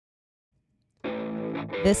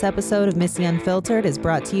This episode of Missy Unfiltered is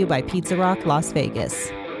brought to you by Pizza Rock Las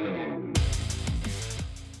Vegas.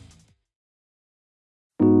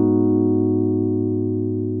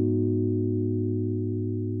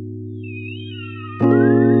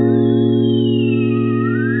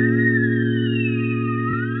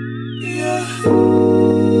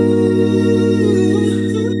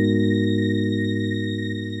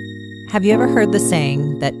 Have you ever heard the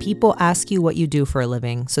saying that people ask you what you do for a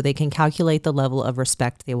living so they can calculate the level of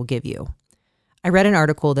respect they will give you? I read an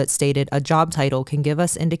article that stated a job title can give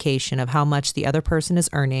us indication of how much the other person is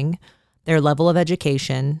earning, their level of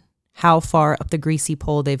education, how far up the greasy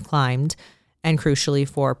pole they've climbed, and crucially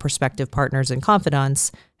for prospective partners and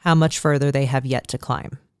confidants, how much further they have yet to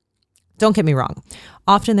climb. Don't get me wrong.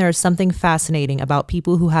 Often there is something fascinating about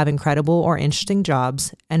people who have incredible or interesting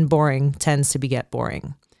jobs, and boring tends to beget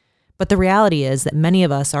boring. But the reality is that many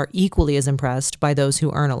of us are equally as impressed by those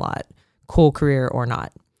who earn a lot, cool career or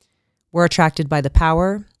not. We're attracted by the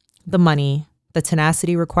power, the money, the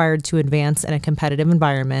tenacity required to advance in a competitive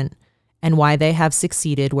environment, and why they have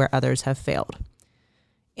succeeded where others have failed.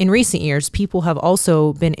 In recent years, people have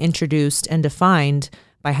also been introduced and defined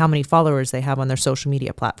by how many followers they have on their social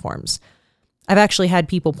media platforms. I've actually had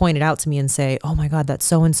people point it out to me and say, oh my God, that's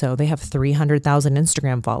so-and-so. They have 300,000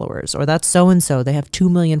 Instagram followers. Or that's so-and-so. They have 2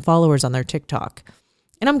 million followers on their TikTok.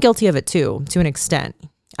 And I'm guilty of it too, to an extent.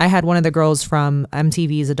 I had one of the girls from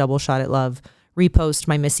MTV's A Double Shot at Love repost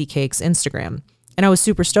my Missy Cakes Instagram. And I was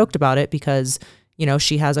super stoked about it because, you know,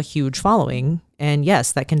 she has a huge following. And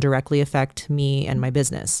yes, that can directly affect me and my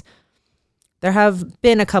business. There have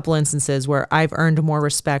been a couple instances where I've earned more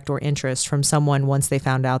respect or interest from someone once they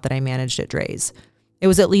found out that I managed at Dre's. It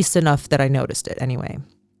was at least enough that I noticed it anyway.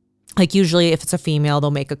 Like usually if it's a female,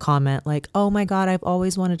 they'll make a comment like, oh my God, I've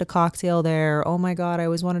always wanted a cocktail there. Oh my God, I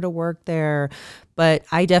always wanted to work there. But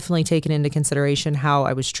I definitely take it into consideration how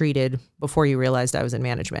I was treated before you realized I was in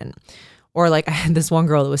management. Or like I had this one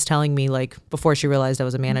girl that was telling me like before she realized I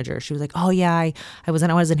was a manager, she was like, oh yeah, I was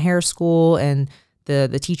in hair school and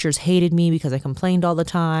the teachers hated me because I complained all the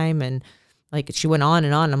time. And like she went on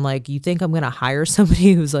and on. I'm like, you think I'm going to hire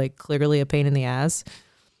somebody who's like clearly a pain in the ass?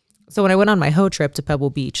 So when I went on my hoe trip to Pebble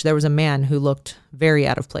Beach, there was a man who looked very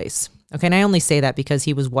out of place. Okay. And I only say that because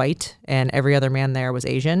he was white and every other man there was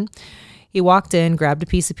Asian. He walked in, grabbed a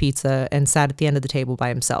piece of pizza and sat at the end of the table by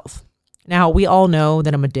himself. Now we all know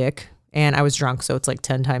that I'm a dick and I was drunk. So it's like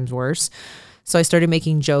 10 times worse. So I started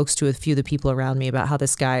making jokes to a few of the people around me about how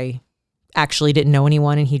this guy actually didn't know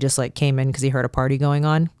anyone and he just like came in because he heard a party going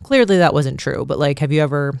on. Clearly that wasn't true, but like have you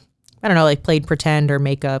ever, I don't know, like played pretend or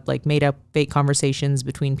make up, like made up fake conversations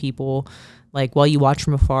between people like while you watch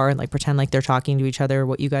from afar and like pretend like they're talking to each other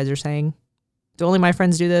what you guys are saying? Do only my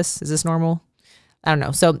friends do this? Is this normal? I don't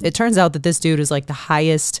know. So it turns out that this dude is like the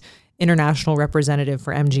highest international representative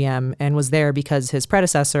for MGM and was there because his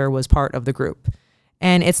predecessor was part of the group.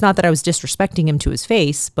 And it's not that I was disrespecting him to his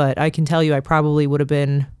face, but I can tell you I probably would have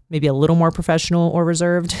been maybe a little more professional or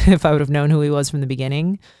reserved if I would have known who he was from the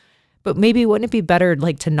beginning. But maybe wouldn't it be better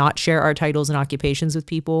like to not share our titles and occupations with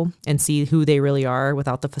people and see who they really are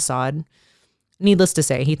without the facade? Needless to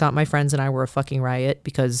say, he thought my friends and I were a fucking riot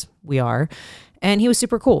because we are. And he was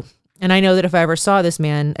super cool. And I know that if I ever saw this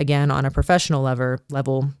man again on a professional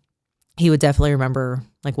level, he would definitely remember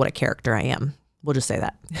like what a character I am. We'll just say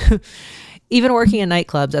that. Even working in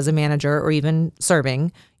nightclubs as a manager or even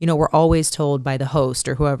serving, you know, we're always told by the host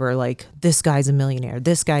or whoever, like, this guy's a millionaire.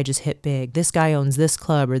 This guy just hit big. This guy owns this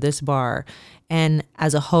club or this bar. And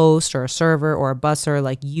as a host or a server or a busser,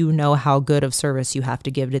 like, you know how good of service you have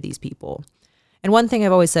to give to these people. And one thing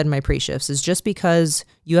I've always said in my pre-shifts is just because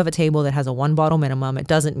you have a table that has a 1 bottle minimum, it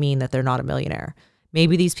doesn't mean that they're not a millionaire.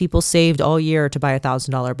 Maybe these people saved all year to buy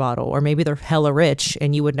 $1,000 bottle, or maybe they're hella rich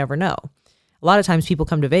and you would never know. A lot of times people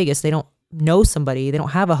come to Vegas, they don't know somebody, they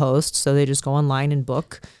don't have a host, so they just go online and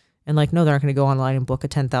book. And like, no, they're not going to go online and book a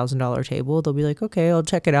 $10,000 table. They'll be like, okay, I'll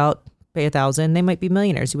check it out, pay $1,000. They might be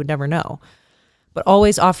millionaires. You would never know. But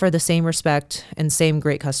always offer the same respect and same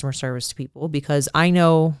great customer service to people, because I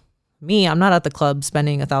know me, I'm not at the club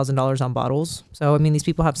spending $1,000 on bottles. So, I mean, these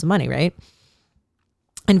people have some money, right?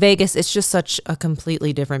 In Vegas, it's just such a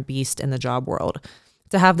completely different beast in the job world.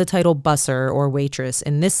 To have the title busser or waitress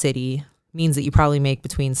in this city means that you probably make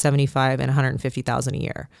between $75,000 and $150,000 a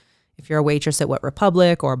year. If you're a waitress at Wet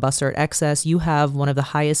Republic or a busser at Excess, you have one of the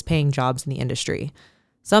highest paying jobs in the industry.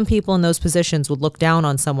 Some people in those positions would look down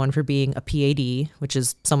on someone for being a PAD, which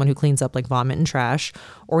is someone who cleans up like vomit and trash,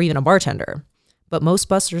 or even a bartender. But most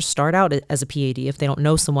bussers start out as a PAD if they don't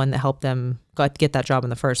know someone that helped them get that job in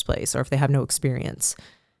the first place, or if they have no experience.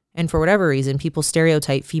 And for whatever reason, people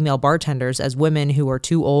stereotype female bartenders as women who are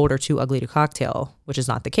too old or too ugly to cocktail, which is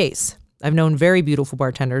not the case. I've known very beautiful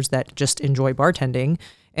bartenders that just enjoy bartending,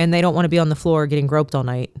 and they don't want to be on the floor getting groped all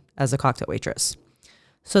night as a cocktail waitress.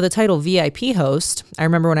 So the title VIP host, I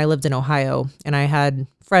remember when I lived in Ohio and I had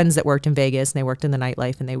friends that worked in Vegas and they worked in the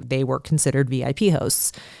nightlife and they were considered VIP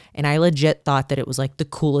hosts. And I legit thought that it was like the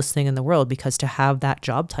coolest thing in the world, because to have that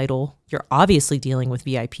job title, you're obviously dealing with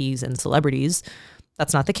VIPs and celebrities.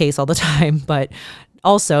 That's not the case all the time, but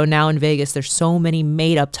also now in Vegas, there's so many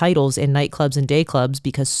made up titles in nightclubs and day clubs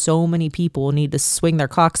because so many people need to swing their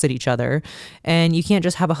cocks at each other. And you can't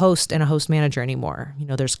just have a host and a host manager anymore. You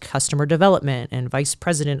know, there's customer development and vice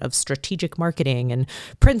president of strategic marketing and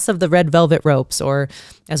prince of the red velvet ropes, or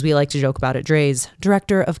as we like to joke about at Dre's,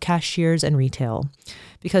 director of cashiers and retail.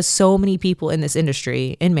 Because so many people in this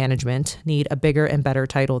industry, in management, need a bigger and better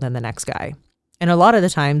title than the next guy. And a lot of the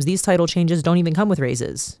times, these title changes don't even come with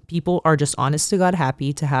raises. People are just honest to God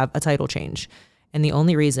happy to have a title change. And the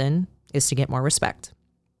only reason is to get more respect.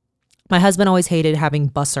 My husband always hated having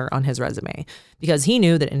busser on his resume because he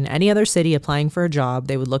knew that in any other city applying for a job,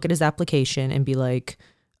 they would look at his application and be like,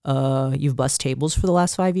 you've bussed tables for the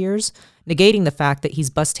last 5 years, negating the fact that he's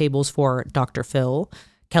bussed tables for Dr. Phil,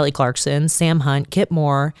 Kelly Clarkson, Sam Hunt, Kip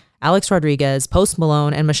Moore, Alex Rodriguez, Post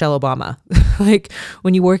Malone, and Michelle Obama. Like,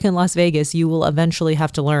 when you work in Las Vegas, you will eventually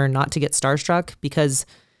have to learn not to get starstruck because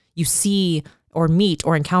you see or meet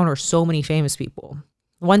or encounter so many famous people.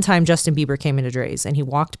 One time, Justin Bieber came into Dre's and he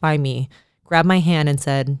walked by me, grabbed my hand and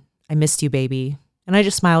said, "I missed you, baby." And I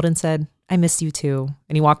just smiled and said, "I miss you too."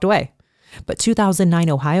 And he walked away. But 2009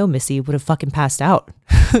 Ohio Missy would have fucking passed out.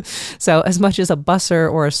 So as much as a busser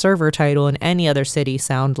or a server title in any other city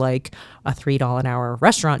sound like a $3 an hour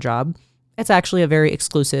restaurant job, it's actually a very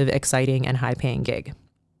exclusive, exciting, and high-paying gig.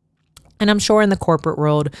 And I'm sure in the corporate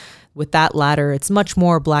world, with that ladder, it's much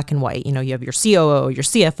more black and white. You know, you have your COO, your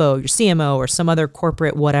CFO, your CMO, or some other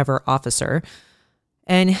corporate whatever officer.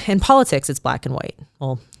 And in politics, it's black and white.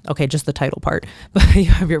 Well, okay, just the title part. But you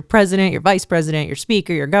have your president, your vice president, your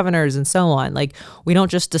speaker, your governors, and so on. Like, we don't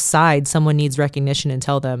just decide someone needs recognition and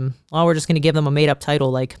tell them, well, we're just going to give them a made-up title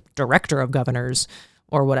like director of governors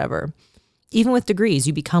or whatever. Even with degrees,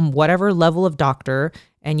 you become whatever level of doctor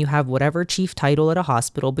and you have whatever chief title at a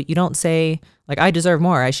hospital, but you don't say, like, I deserve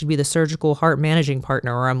more. I should be the surgical heart managing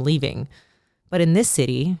partner or I'm leaving. But in this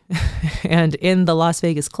city and in the Las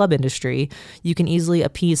Vegas club industry, you can easily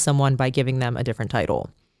appease someone by giving them a different title.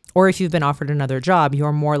 Or if you've been offered another job,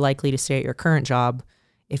 you're more likely to stay at your current job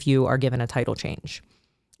if you are given a title change.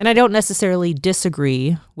 And I don't necessarily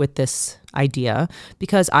disagree with this idea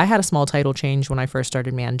because I had a small title change when I first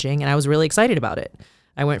started managing and I was really excited about it.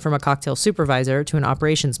 I went from a cocktail supervisor to an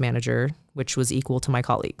operations manager, which was equal to my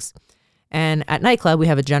colleagues. And at Nightclub, we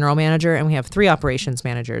have a general manager and we have 3 operations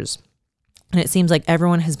managers. And it seems like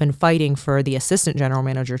everyone has been fighting for the assistant general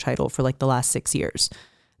manager title for like the last 6 years.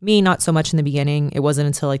 Me, not so much in the beginning. It wasn't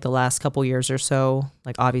until like the last couple years or so,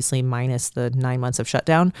 like obviously minus the 9 months of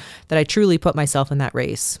shutdown, that I truly put myself in that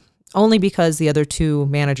race. Only because the other 2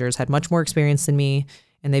 managers had much more experience than me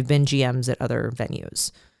and they've been GMs at other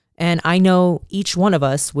venues. And I know each one of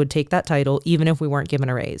us would take that title even if we weren't given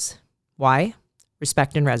a raise. Why?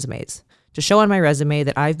 Respect in resumes. To show on my resume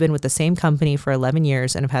that I've been with the same company for 11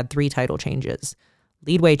 years and have had 3 title changes.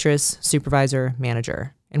 Lead waitress, supervisor,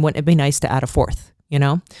 manager. And wouldn't it be nice to add a 4th, you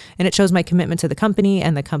know? And it shows my commitment to the company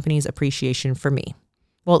and the company's appreciation for me.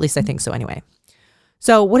 Well, at least I think so anyway.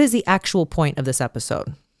 So what is the actual point of this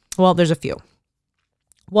episode? Well, there's a few.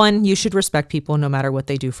 1, you should respect people no matter what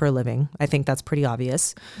they do for a living. I think that's pretty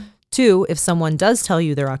obvious. 2, if someone does tell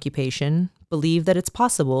you their occupation, believe that it's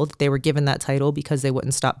possible that they were given that title because they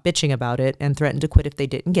wouldn't stop bitching about it and threatened to quit if they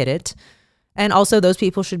didn't get it. And also those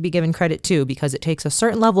people should be given credit too because it takes a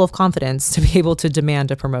certain level of confidence to be able to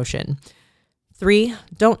demand a promotion. 3,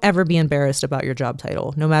 don't ever be embarrassed about your job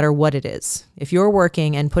title, no matter what it is. If you're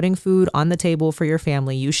working and putting food on the table for your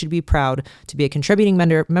family, you should be proud to be a contributing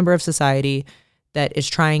member of society that is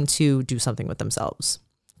trying to do something with themselves.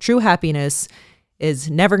 True happiness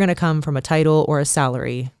is never going to come from a title or a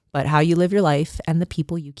salary, but how you live your life and the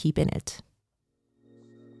people you keep in it.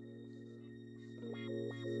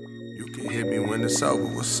 You can hit me when it's over,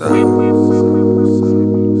 what's up? You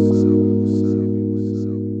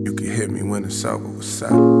can hit me when it's over, what's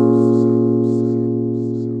up?